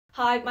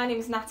Hi, my name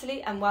is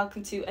Natalie and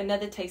welcome to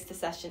another taster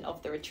session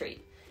of The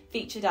Retreat,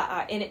 featured at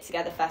our In It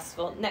Together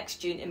festival next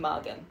June in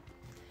Margam.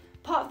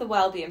 Part of the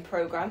wellbeing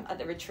programme at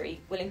The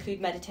Retreat will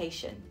include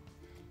meditation.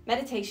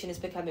 Meditation is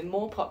becoming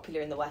more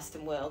popular in the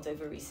Western world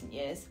over recent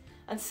years,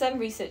 and some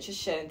research has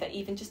shown that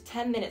even just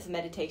 10 minutes of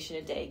meditation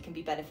a day can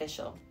be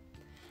beneficial.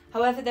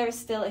 However, there is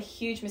still a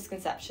huge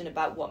misconception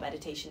about what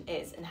meditation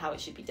is and how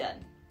it should be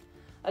done.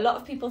 A lot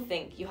of people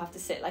think you have to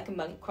sit like a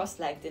monk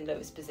cross-legged in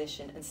lotus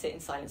position and sit in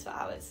silence for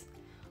hours.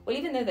 Well,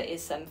 even though there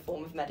is some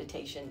form of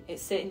meditation,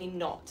 it's certainly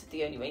not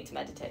the only way to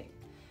meditate.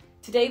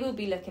 Today we'll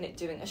be looking at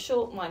doing a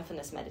short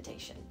mindfulness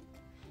meditation.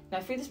 Now,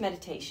 through this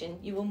meditation,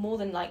 you will more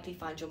than likely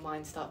find your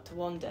mind start to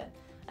wander,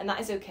 and that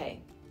is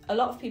okay. A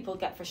lot of people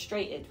get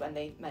frustrated when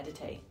they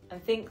meditate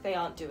and think they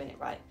aren't doing it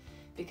right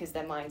because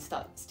their mind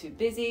starts too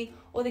busy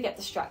or they get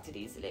distracted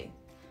easily.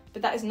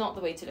 But that is not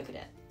the way to look at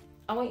it.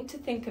 I want you to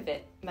think of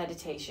it,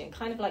 meditation,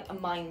 kind of like a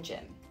mind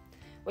gym.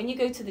 When you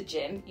go to the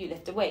gym, you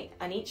lift a weight,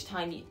 and each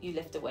time you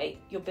lift a weight,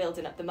 you're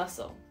building up the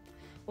muscle.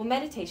 Well,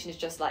 meditation is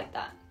just like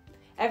that.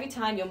 Every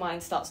time your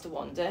mind starts to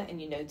wander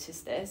and you notice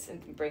this and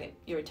can bring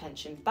your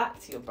attention back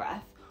to your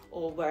breath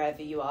or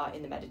wherever you are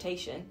in the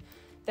meditation,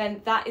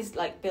 then that is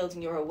like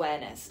building your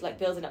awareness, like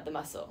building up the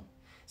muscle.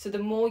 So the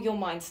more your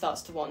mind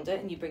starts to wander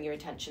and you bring your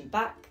attention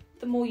back,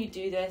 the more you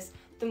do this,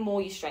 the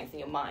more you strengthen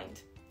your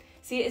mind.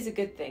 See it as a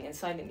good thing and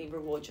silently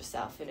reward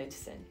yourself for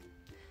noticing.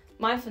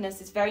 Mindfulness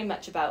is very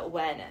much about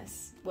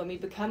awareness. When we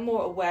become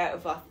more aware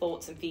of our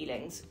thoughts and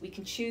feelings, we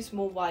can choose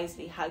more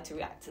wisely how to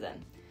react to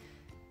them.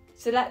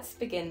 So let's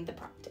begin the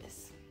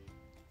practice.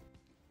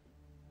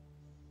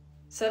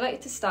 So I'd like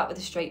you to start with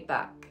a straight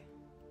back,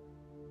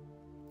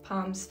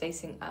 palms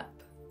facing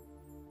up.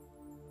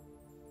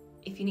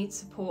 If you need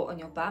support on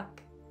your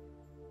back,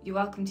 you're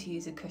welcome to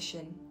use a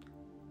cushion,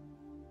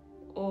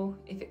 or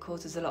if it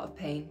causes a lot of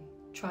pain,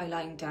 try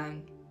lying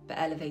down but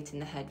elevating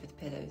the head with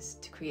pillows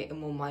to create a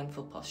more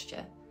mindful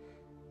posture,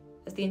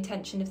 as the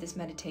intention of this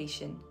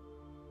meditation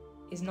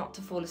is not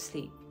to fall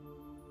asleep,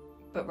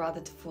 but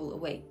rather to fall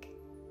awake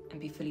and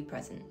be fully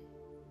present.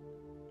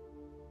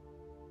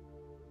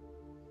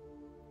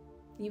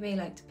 You may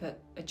like to put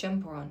a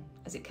jumper on,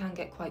 as it can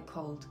get quite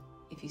cold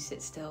if you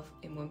sit still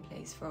in one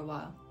place for a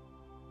while.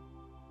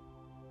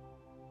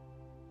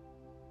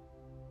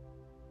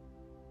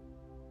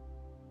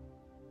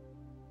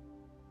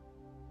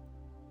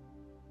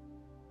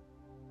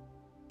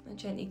 And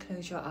gently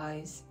close your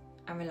eyes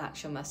and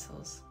relax your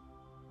muscles.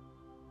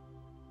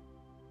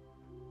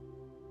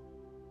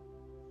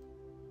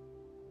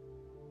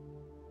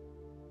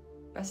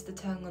 Rest the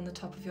tongue on the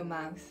top of your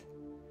mouth,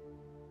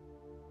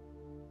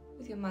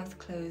 with your mouth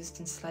closed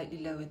and slightly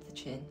lowered the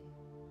chin.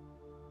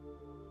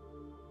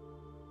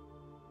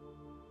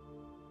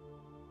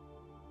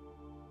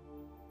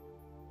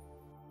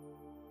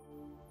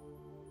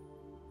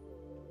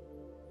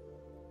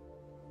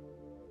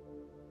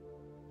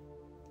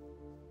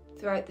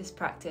 Throughout this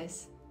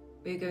practice,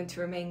 we are going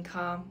to remain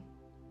calm,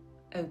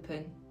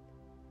 open,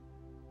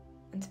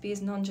 and to be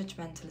as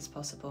non-judgmental as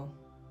possible.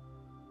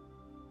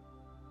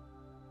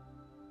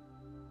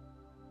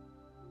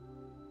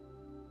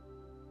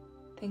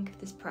 Think of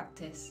this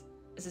practice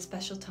as a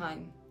special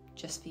time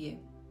just for you.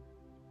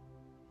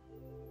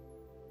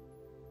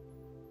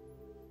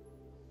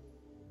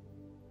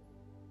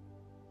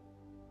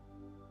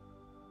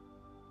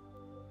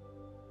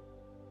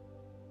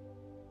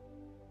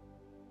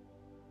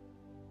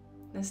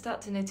 Now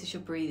start to notice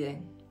your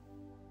breathing.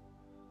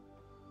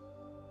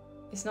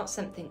 It's not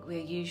something we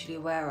are usually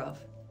aware of,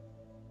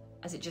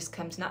 as it just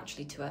comes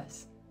naturally to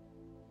us.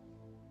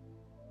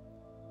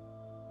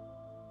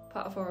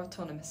 Part of our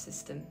autonomous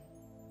system.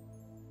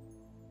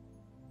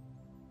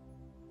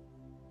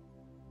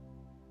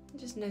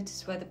 Just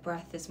notice where the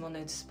breath is more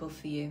noticeable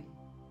for you.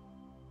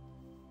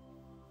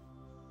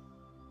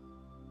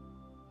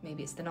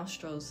 Maybe it's the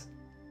nostrils,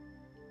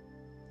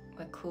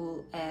 where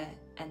cool air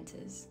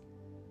enters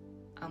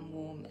and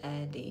warm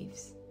air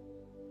leaves.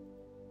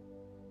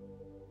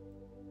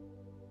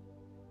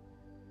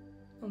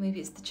 Or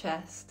maybe it's the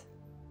chest.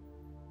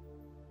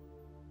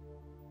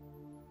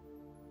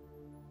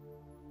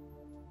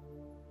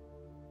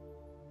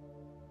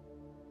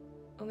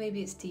 Or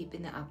maybe it's deep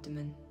in the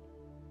abdomen.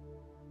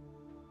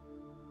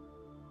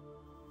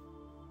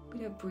 We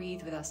don't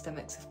breathe with our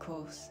stomachs, of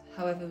course.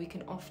 However, we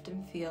can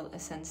often feel a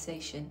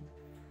sensation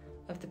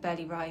of the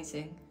belly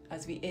rising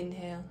as we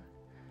inhale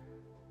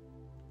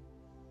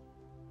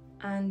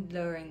and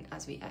lowering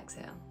as we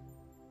exhale.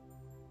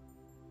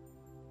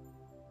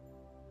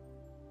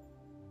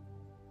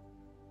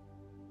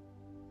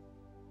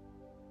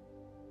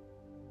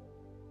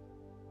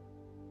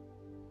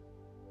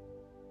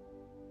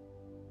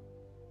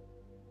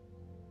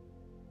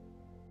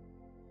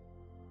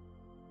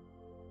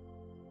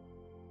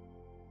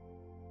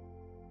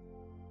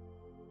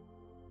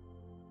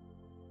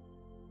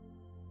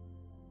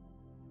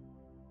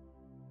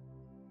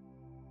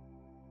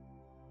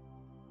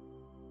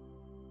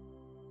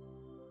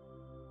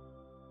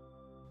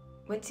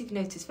 Once you've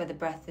noticed where the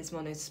breath is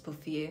more noticeable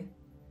for you,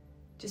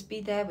 just be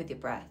there with your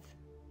breath.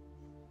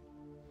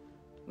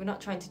 We're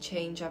not trying to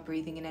change our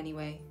breathing in any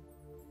way,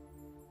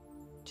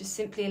 just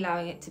simply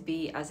allowing it to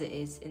be as it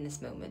is in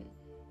this moment.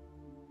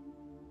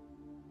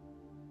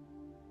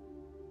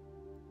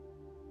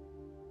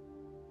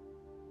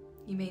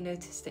 You may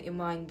notice that your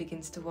mind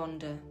begins to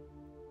wander,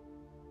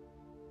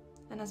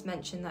 and as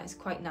mentioned, that is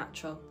quite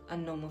natural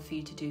and normal for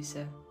you to do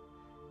so.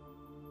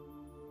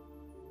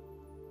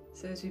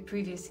 So as we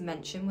previously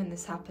mentioned, when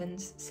this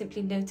happens,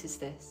 simply notice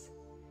this.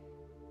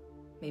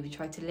 Maybe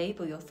try to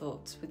label your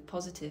thoughts with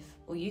positive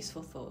or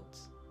useful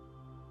thoughts,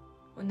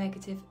 or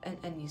negative and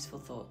unuseful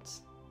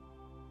thoughts.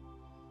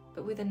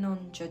 But with a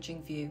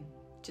non-judging view,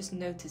 just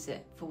notice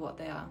it for what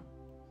they are.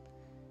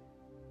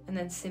 And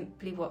then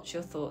simply watch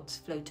your thoughts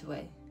float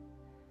away,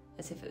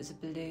 as if it was a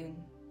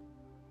balloon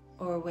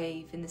or a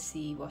wave in the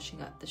sea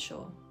washing up the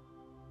shore.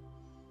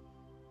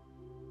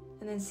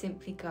 And then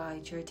simply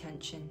guide your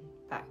attention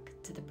back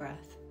to the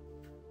breath.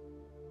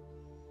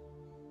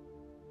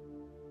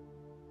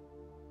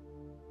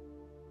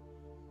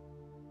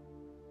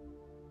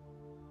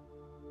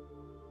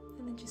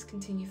 And then just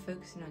continue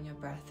focusing on your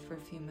breath for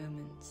a few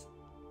moments.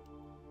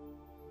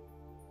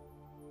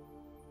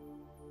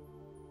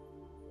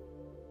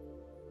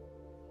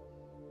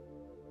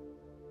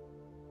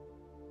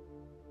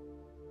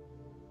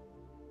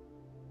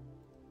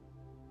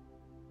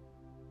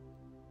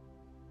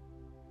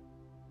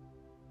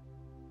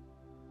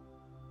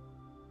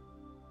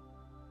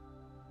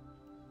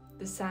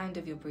 The sound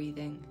of your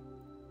breathing.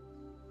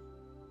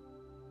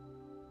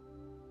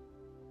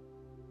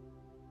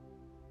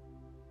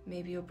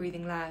 Maybe you're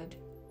breathing loud.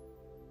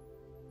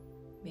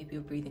 Maybe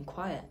you're breathing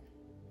quiet.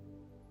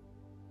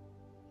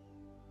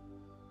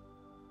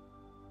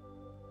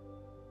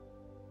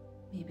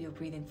 Maybe you're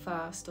breathing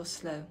fast or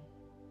slow.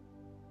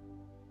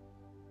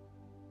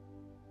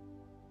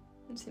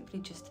 And simply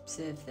just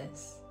observe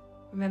this.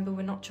 Remember,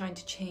 we're not trying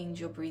to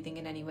change your breathing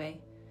in any way,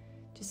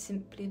 just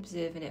simply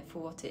observing it for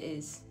what it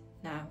is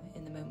now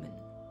in the moment.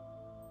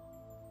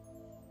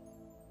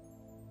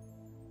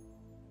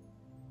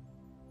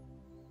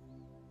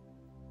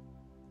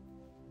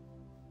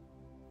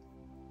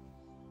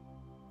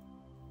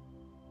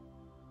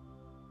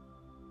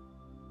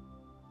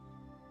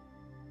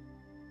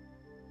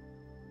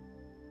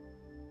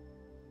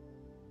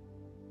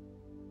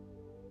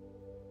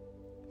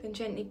 Then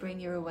gently bring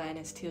your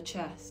awareness to your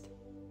chest.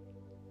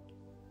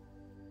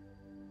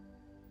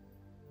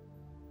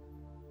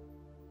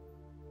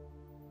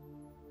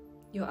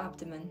 Your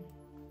abdomen,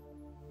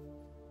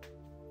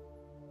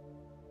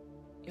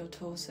 your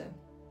torso,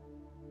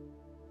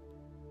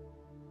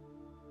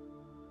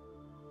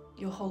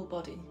 your whole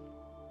body.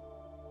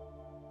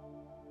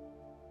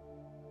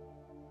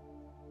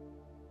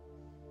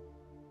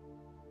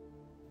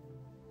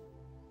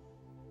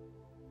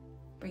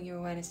 Bring your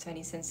awareness to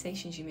any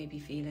sensations you may be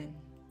feeling.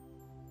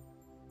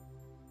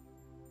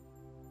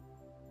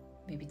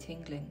 Maybe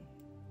tingling,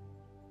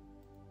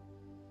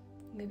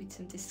 maybe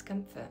some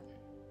discomfort.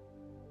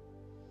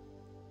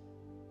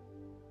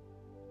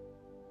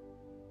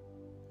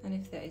 And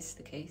if that is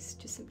the case,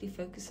 just simply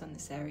focus on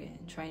this area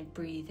and try and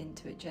breathe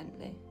into it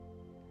gently.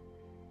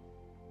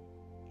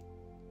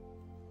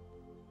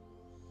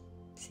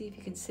 See if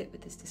you can sit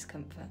with this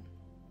discomfort.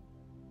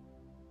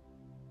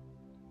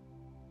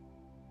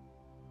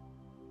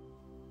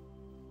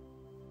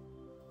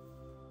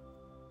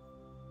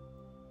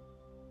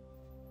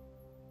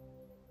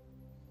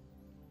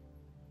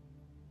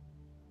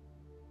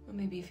 Or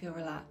maybe you feel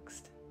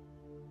relaxed,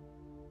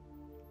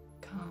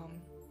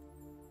 calm,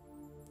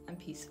 and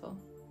peaceful.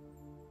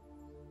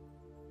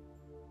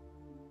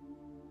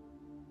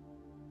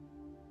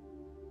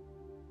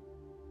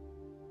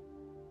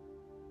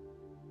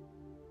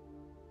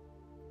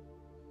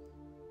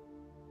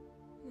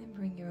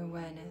 Bring your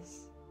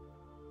awareness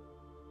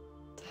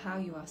to how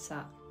you are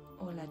sat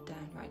or led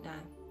down right now.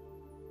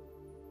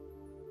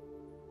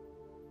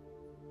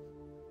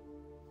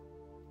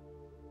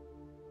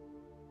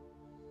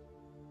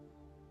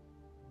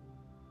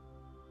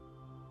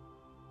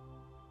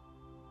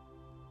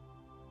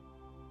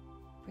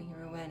 Bring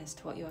your awareness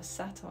to what you are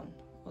sat on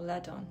or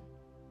led on.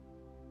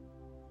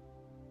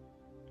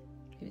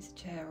 Maybe it's a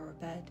chair or a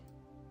bed.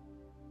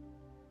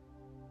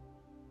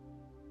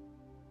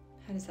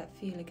 How does that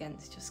feel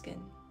against your skin?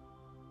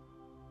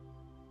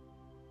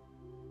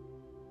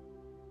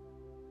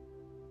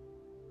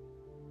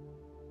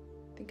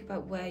 Think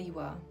about where you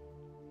are,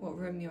 what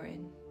room you're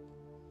in,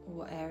 or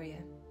what area.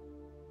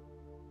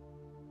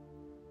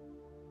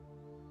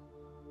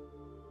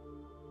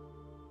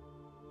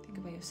 Think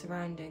about your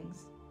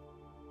surroundings.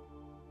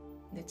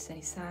 Notice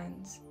any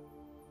sounds.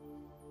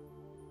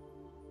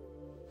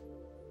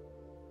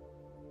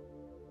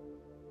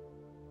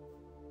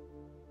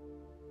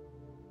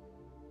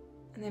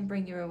 And then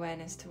bring your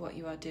awareness to what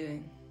you are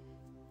doing.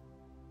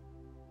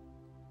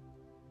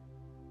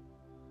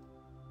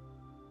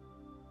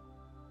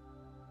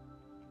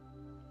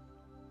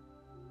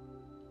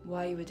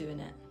 Why you were doing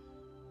it.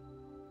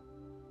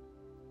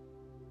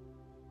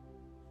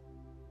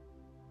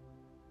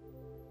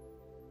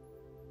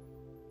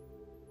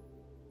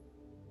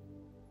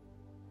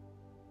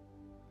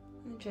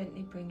 And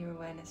gently bring your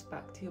awareness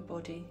back to your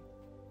body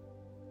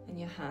and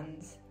your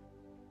hands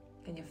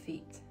and your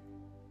feet.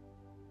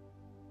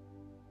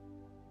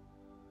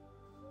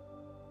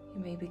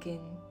 You may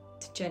begin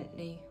to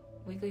gently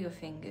wiggle your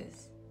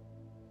fingers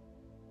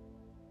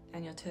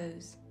and your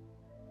toes,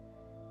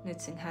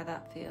 noticing how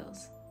that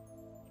feels.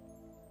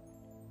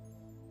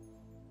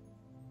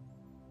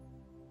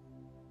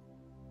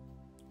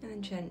 And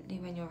then gently,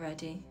 when you're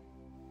ready,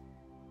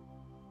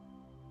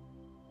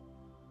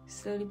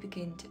 slowly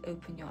begin to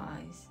open your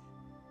eyes.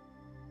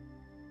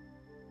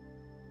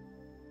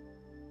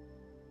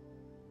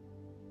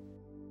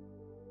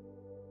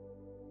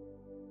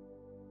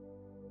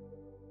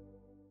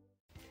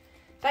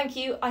 Thank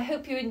you. I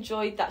hope you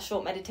enjoyed that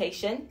short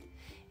meditation.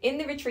 In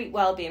the Retreat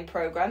Wellbeing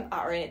Programme at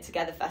our In It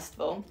Together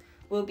Festival,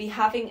 we'll be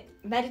having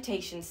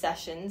meditation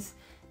sessions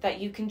that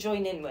you can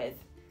join in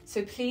with.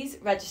 So please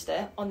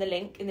register on the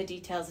link in the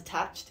details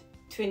attached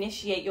to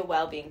initiate your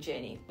wellbeing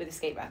journey with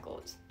Escape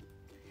Records.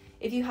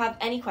 If you have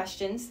any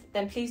questions,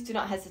 then please do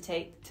not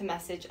hesitate to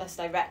message us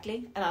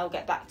directly and I will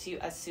get back to you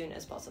as soon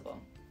as possible.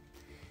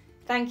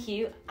 Thank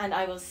you, and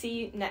I will see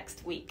you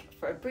next week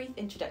for a brief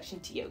introduction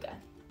to yoga.